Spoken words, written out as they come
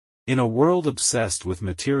In a world obsessed with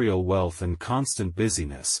material wealth and constant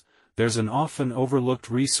busyness, there's an often overlooked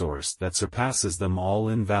resource that surpasses them all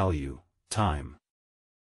in value: time.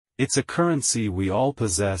 It's a currency we all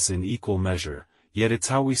possess in equal measure, yet it's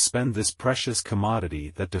how we spend this precious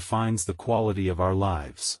commodity that defines the quality of our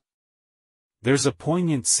lives. There's a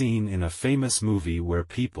poignant scene in a famous movie where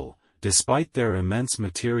people, despite their immense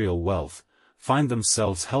material wealth, find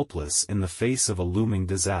themselves helpless in the face of a looming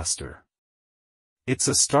disaster. It's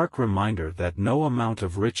a stark reminder that no amount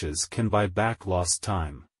of riches can buy back lost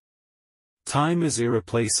time. Time is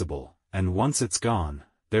irreplaceable, and once it's gone,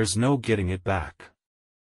 there's no getting it back.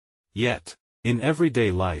 Yet, in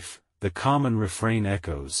everyday life, the common refrain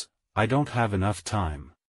echoes, "I don't have enough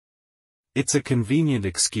time." It's a convenient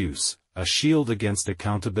excuse, a shield against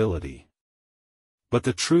accountability. But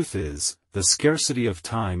the truth is, the scarcity of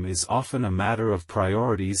time is often a matter of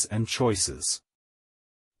priorities and choices.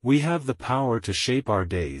 We have the power to shape our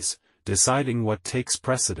days, deciding what takes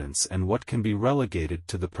precedence and what can be relegated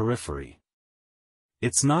to the periphery.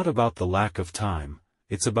 It's not about the lack of time,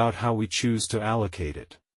 it's about how we choose to allocate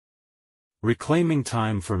it. Reclaiming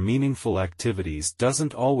time for meaningful activities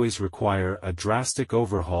doesn't always require a drastic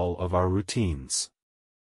overhaul of our routines.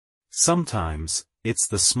 Sometimes, it's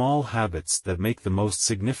the small habits that make the most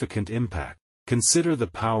significant impact. Consider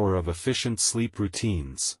the power of efficient sleep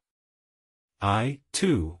routines. I,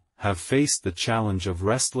 too, have faced the challenge of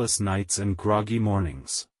restless nights and groggy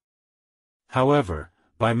mornings. However,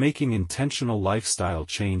 by making intentional lifestyle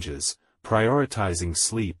changes, prioritizing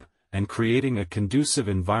sleep, and creating a conducive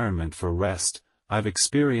environment for rest, I've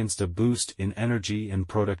experienced a boost in energy and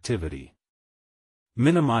productivity.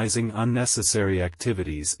 Minimizing unnecessary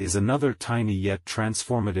activities is another tiny yet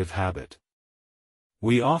transformative habit.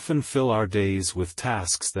 We often fill our days with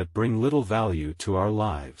tasks that bring little value to our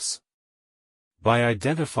lives. By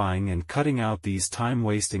identifying and cutting out these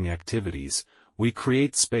time-wasting activities, we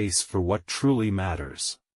create space for what truly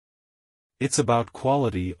matters. It's about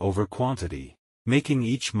quality over quantity, making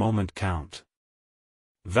each moment count.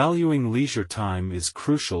 Valuing leisure time is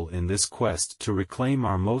crucial in this quest to reclaim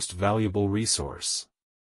our most valuable resource.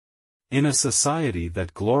 In a society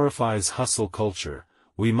that glorifies hustle culture,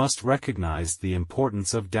 we must recognize the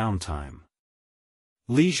importance of downtime.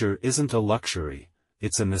 Leisure isn't a luxury,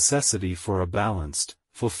 it's a necessity for a balanced,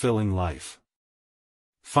 fulfilling life.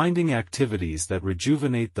 Finding activities that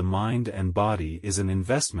rejuvenate the mind and body is an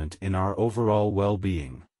investment in our overall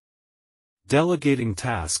well-being. Delegating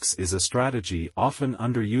tasks is a strategy often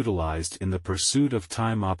underutilized in the pursuit of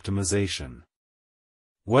time optimization.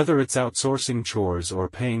 Whether it's outsourcing chores or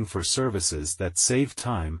paying for services that save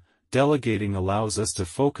time, delegating allows us to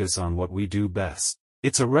focus on what we do best.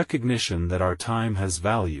 It's a recognition that our time has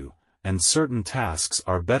value, and certain tasks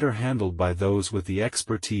are better handled by those with the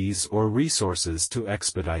expertise or resources to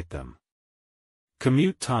expedite them.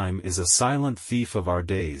 Commute time is a silent thief of our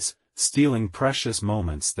days, stealing precious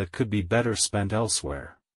moments that could be better spent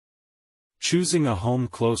elsewhere. Choosing a home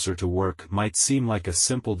closer to work might seem like a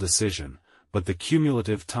simple decision, but the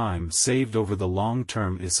cumulative time saved over the long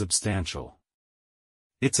term is substantial.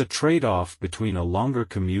 It's a trade-off between a longer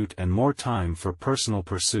commute and more time for personal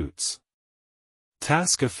pursuits.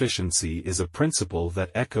 Task efficiency is a principle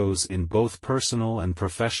that echoes in both personal and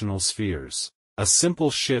professional spheres. A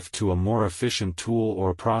simple shift to a more efficient tool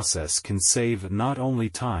or process can save not only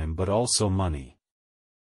time but also money.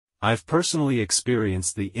 I've personally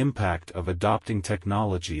experienced the impact of adopting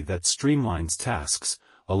technology that streamlines tasks,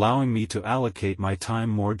 allowing me to allocate my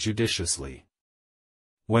time more judiciously.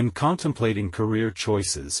 When contemplating career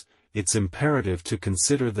choices, it's imperative to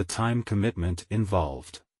consider the time commitment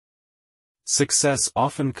involved. Success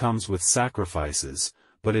often comes with sacrifices,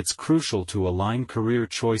 but it's crucial to align career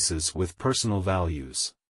choices with personal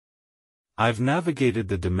values. I've navigated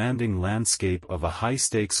the demanding landscape of a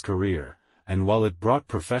high-stakes career, and while it brought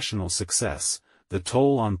professional success, the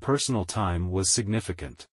toll on personal time was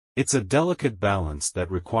significant. It's a delicate balance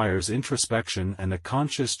that requires introspection and a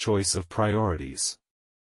conscious choice of priorities.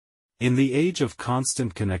 In the age of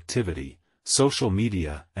constant connectivity, social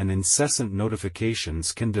media and incessant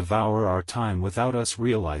notifications can devour our time without us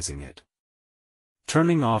realizing it.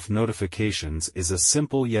 Turning off notifications is a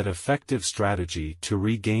simple yet effective strategy to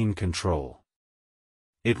regain control.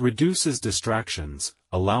 It reduces distractions,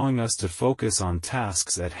 allowing us to focus on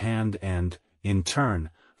tasks at hand and, in turn,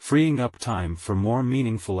 freeing up time for more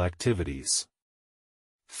meaningful activities.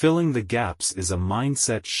 Filling the gaps is a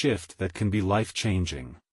mindset shift that can be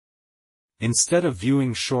life-changing. Instead of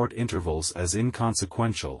viewing short intervals as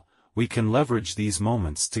inconsequential, we can leverage these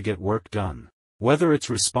moments to get work done. Whether it's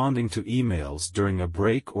responding to emails during a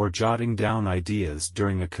break or jotting down ideas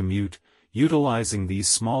during a commute, utilizing these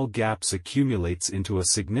small gaps accumulates into a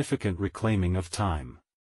significant reclaiming of time.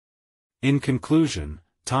 In conclusion,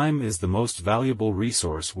 time is the most valuable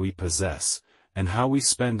resource we possess, and how we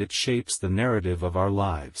spend it shapes the narrative of our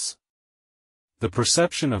lives. The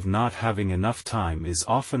perception of not having enough time is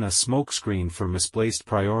often a smokescreen for misplaced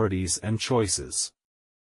priorities and choices.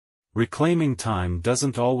 Reclaiming time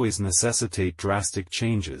doesn't always necessitate drastic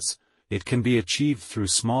changes. It can be achieved through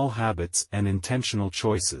small habits and intentional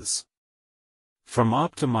choices. From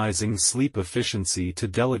optimizing sleep efficiency to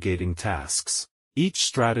delegating tasks, each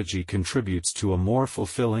strategy contributes to a more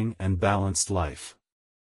fulfilling and balanced life.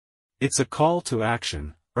 It's a call to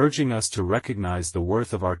action, urging us to recognize the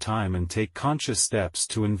worth of our time and take conscious steps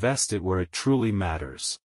to invest it where it truly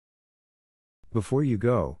matters. Before you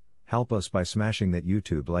go, help us by smashing that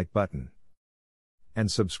YouTube like button.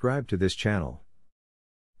 And subscribe to this channel,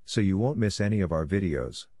 so you won't miss any of our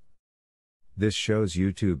videos. This shows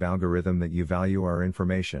YouTube algorithm that you value our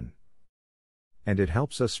information. And it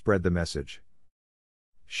helps us spread the message.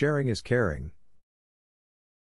 Sharing is caring.